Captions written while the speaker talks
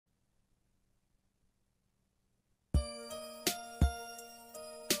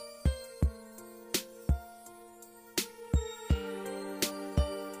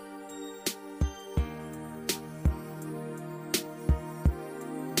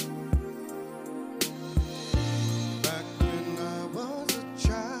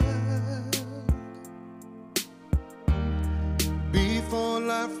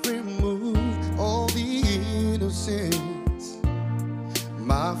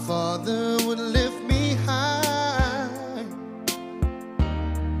Father would lift me high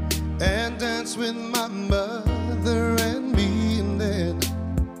and dance with my mother and me, and then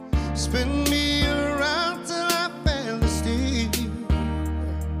spin me around till I fell asleep.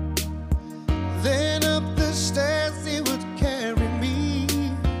 Then up the stairs he would carry me,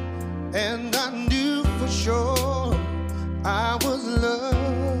 and I knew for sure I was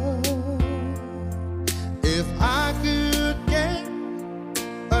loved. If I could get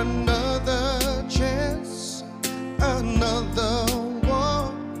another chance, another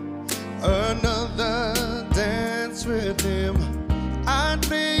walk, another dance with him, I'd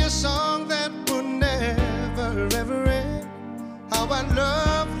play a song that would never ever end. How I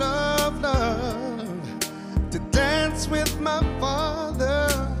love, love, love to dance with my Father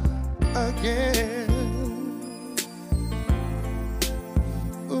again.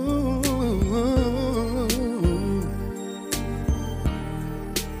 Ooh.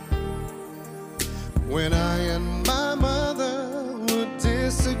 When I and my mother would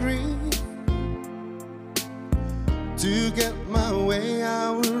disagree, to get my way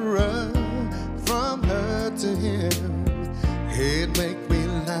I would run from her to him. He'd make me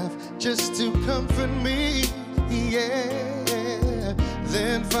laugh just to comfort me, yeah.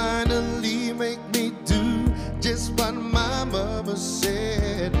 Then finally make me do just what my mama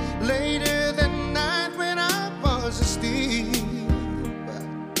said. Later that night when I was asleep,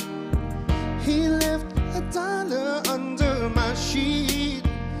 he left $1 under my sheet.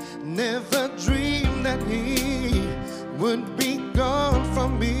 Never dreamed that he would be gone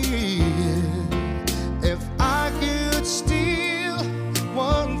from me. If I could steal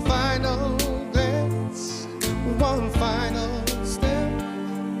one final glance, one final step,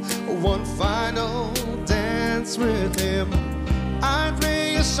 one final dance with him, I'd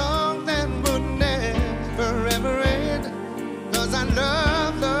play a song that would never ever end. 'Cause I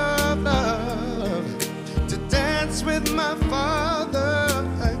love, love, love to dance with my Father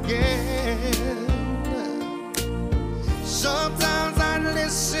again. Sometimes I'd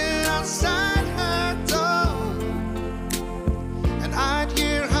listen outside her door, and I'd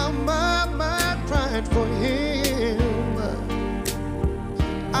hear how Mama cried for him.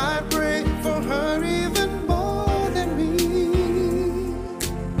 I'd pray for her even more than me.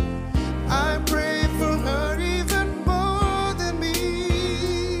 I'd pray for her even more than me.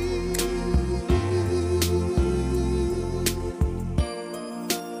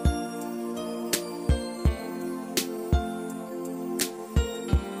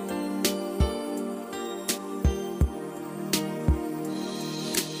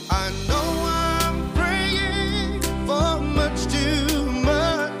 I know I'm praying for much too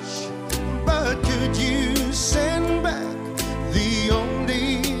much, but could you send back the only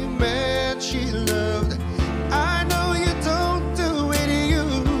man she loved? I know you don't do it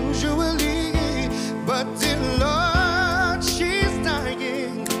usually, but dear Lord, she's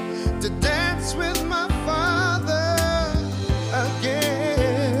dying to dance with my Father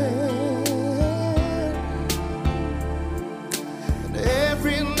again. And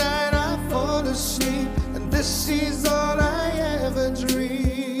every night I fall asleep, and this is all I ever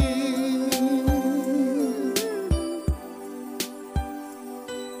dream.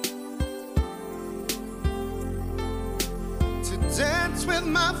 To dance with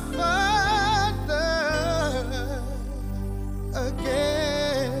my Father